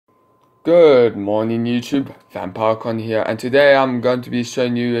Good morning YouTube, VampireCon here, and today I'm going to be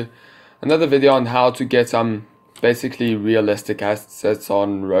showing you another video on how to get some basically realistic assets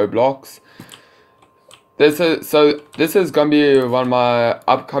on Roblox. This is going to be one of my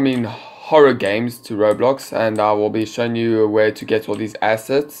upcoming horror games to Roblox, and I will be showing you where to get all these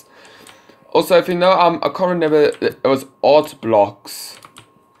assets. Also, if you know, I can't remember, it was Roblox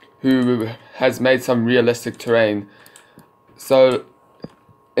who has made some realistic terrain. So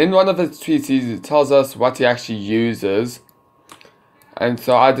in one of his tweets, he tells us what he actually uses, and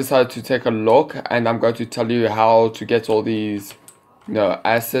so I decided to take a look, and I'm going to tell you how to get all these,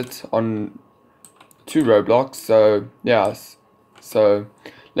 assets on to Roblox. So yes, so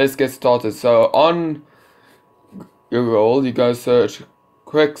let's get started. So on Google, you go search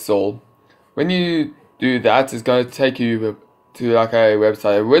Quixel. When you do that, it's going to take you to like a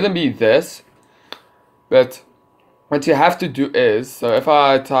website. It wouldn't be this, but what you have to do is, so if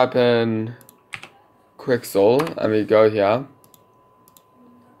I type in Quixel and we go here,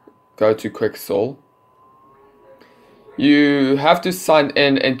 go to Quixel, you have to sign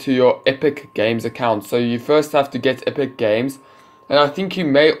in into your Epic Games account. So you first have to get Epic Games, and I think you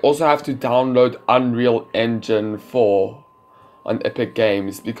may also have to download Unreal Engine 4 on Epic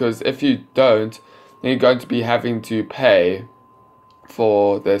Games, because if you don't, then you're going to be having to pay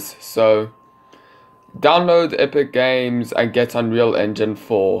for this. So download Epic Games and get Unreal Engine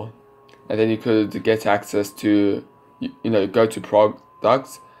 4, and then you could get access to, go to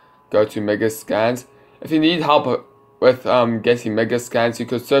products, go to Megascans. If you need help with getting Megascans, you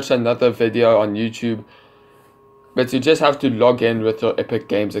could search another video on YouTube, but you just have to log in with your Epic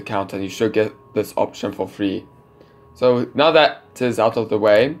Games account and you should get this option for free. So now that is out of the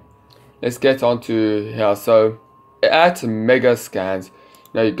way, let's get on to here. So at Megascans,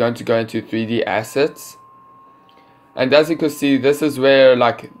 now you're going to go into 3D assets, and as you can see, this is where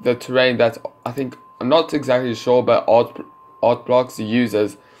like the terrain that I'm not exactly sure, but Roblox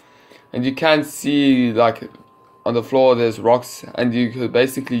uses, and you can see like on the floor there's rocks, and you could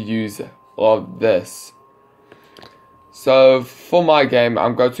basically use all of this. So for my game,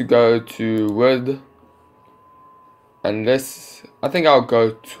 I'm going to go to wood, and this, I think I'll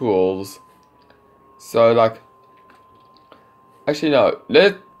go tools. So like, actually no,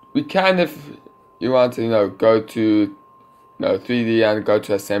 we can, if you want to, go to 3D and go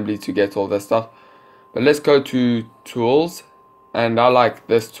to assembly to get all this stuff. But let's go to tools, and I like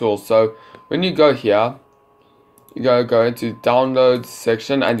this tool. So when you go here, you go into download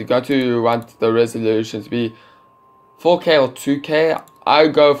section, and you're going to want the resolution to be 4K or 2K. I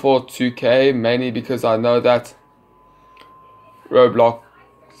go for 2K mainly because I know that Roblox,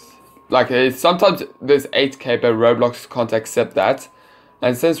 sometimes there's 8K, but Roblox can't accept that.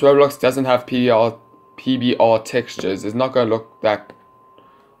 And since Roblox doesn't have PBR textures, it's not going to look that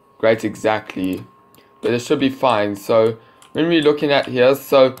great exactly, but it should be fine. So when we're looking at here,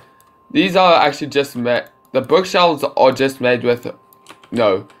 so these are actually just made, the bookshelves are just made with,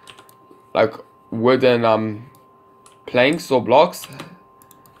 like wooden planks or blocks.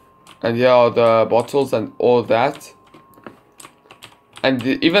 And here are the bottles and all that. And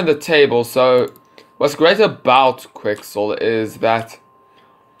even the table. So what's great about Quixel is that,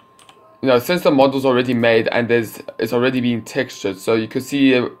 since the model's already made and it's already been textured, so you could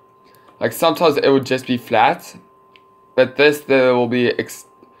see like sometimes it would just be flat, but there will be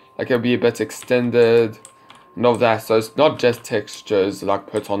it'll be a bit extended and all that. So it's not just textures like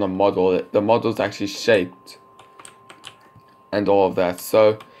put on a model, the model's actually shaped and all of that.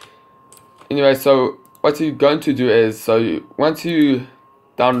 So anyway, so what you're going to do is, once you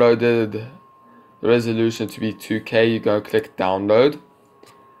downloaded the resolution to be 2K, you're going to click download.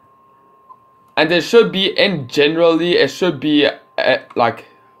 And it should be, it should be like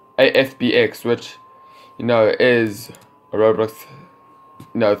a FBX, which, is a Roblox,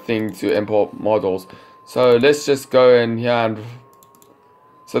 thing to import models. So let's just go in here, and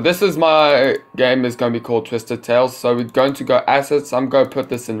so this is my game, is going to be called Twisted Tales. So we're going to go assets. I'm going to put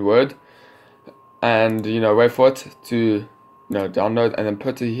this in Word, and wait for it to download, and then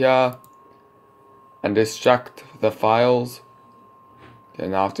put it here and extract the files. Okay,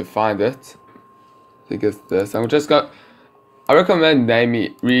 now I have to find it. I think it's this. I'm just going, I recommend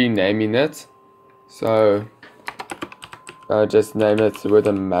renaming it. So just name it with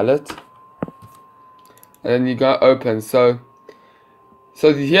a mallet, and then you go open. So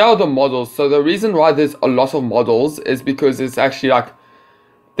here are the models. So the reason why there's a lot of models is because it's actually like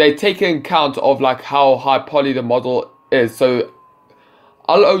they take in account of like how high poly the model is. So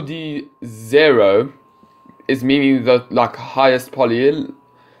LOD 0 is meaning the like highest poly.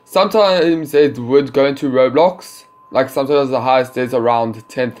 Sometimes it would go into Roblox, Like sometimes the highest is around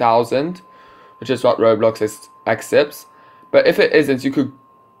 10,000, which is what Roblox accepts. But if it isn't, you could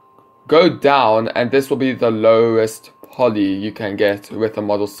go down, and this will be the lowest poly you can get with the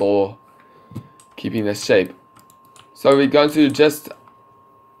model still keeping the shape. So we're going to just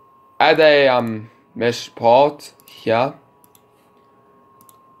add a mesh part here,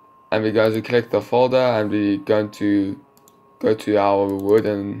 and we're going to click the folder, and we're going to go to our wood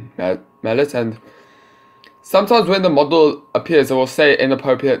and mallet, and sometimes when the model appears it will say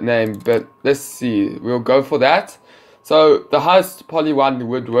inappropriate name, but let's see, we'll go for that. So the highest poly one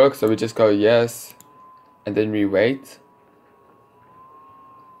would work, so we just go yes, and then we wait.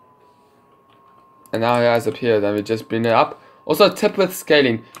 And now it has appeared, and we just bring it up. Also, a tip with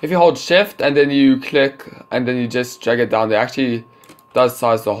scaling, if you hold shift and then you click and then you just drag it down, it actually does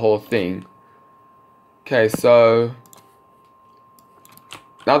size the whole thing. Okay, so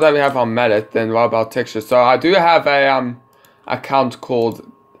now that we have our mallet, then what about texture? So I do have a account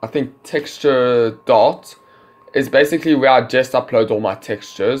called, I think, texture dot. It's basically where I just upload all my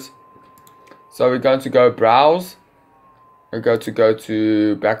textures. So we're going to go browse. We're going to go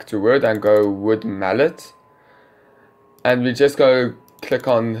to back to wood and go wood mallet. And we just go click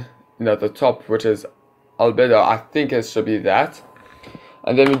on, the top, which is albedo. I think it should be that.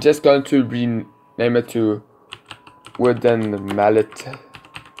 And then we're just going to rename it to wooden mallet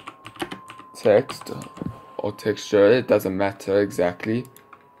text or texture. It doesn't matter exactly.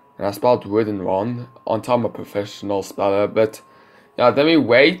 And I spelled wooden wrong on time, a professional speller. But yeah, then we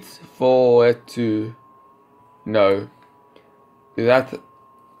wait for it to do that,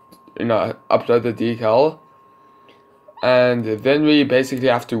 upload the decal. And then we basically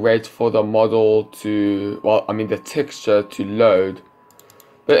have to wait for the model to, the texture to load.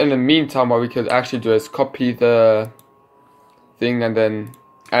 But in the meantime, what we could actually do is copy the thing and then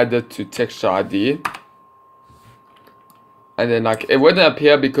add it to texture ID. And then it wouldn't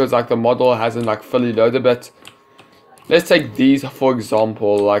appear because the model hasn't fully loaded. But let's take these for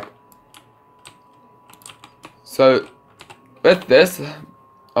example. So with this,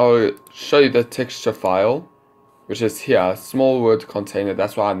 I'll show you the texture file, which is here, small wood container.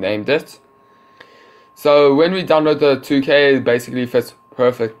 That's why I named it. So when we download the 2K, it basically fits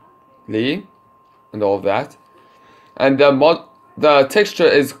perfectly and all of that. And the texture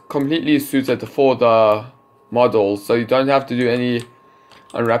is completely suited for the model, so you don't have to do any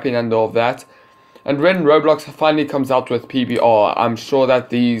unwrapping and all of that. And when Roblox finally comes out with PBR, I'm sure that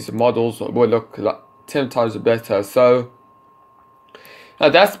these models will look 10 times better. So now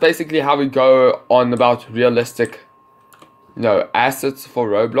that's basically how we go on about realistic, assets for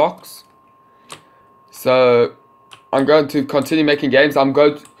Roblox. So I'm going to continue making games. I'm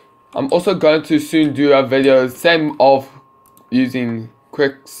also going to soon do a video, same of using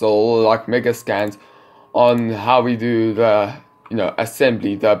Quixel, like Megascans, on how we do the,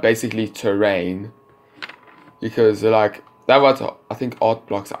 assembly, the basically terrain. Because that was, I think, art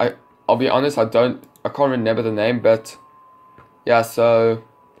blocks. I'll be honest, I can't remember the name, but yeah, so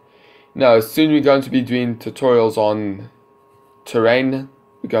soon we're going to be doing tutorials on terrain.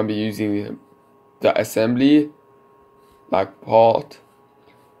 We're going to be using the assembly part.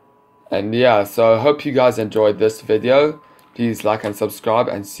 And yeah, so I hope you guys enjoyed this video. Please like and subscribe,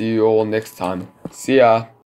 and see you all next time. See ya.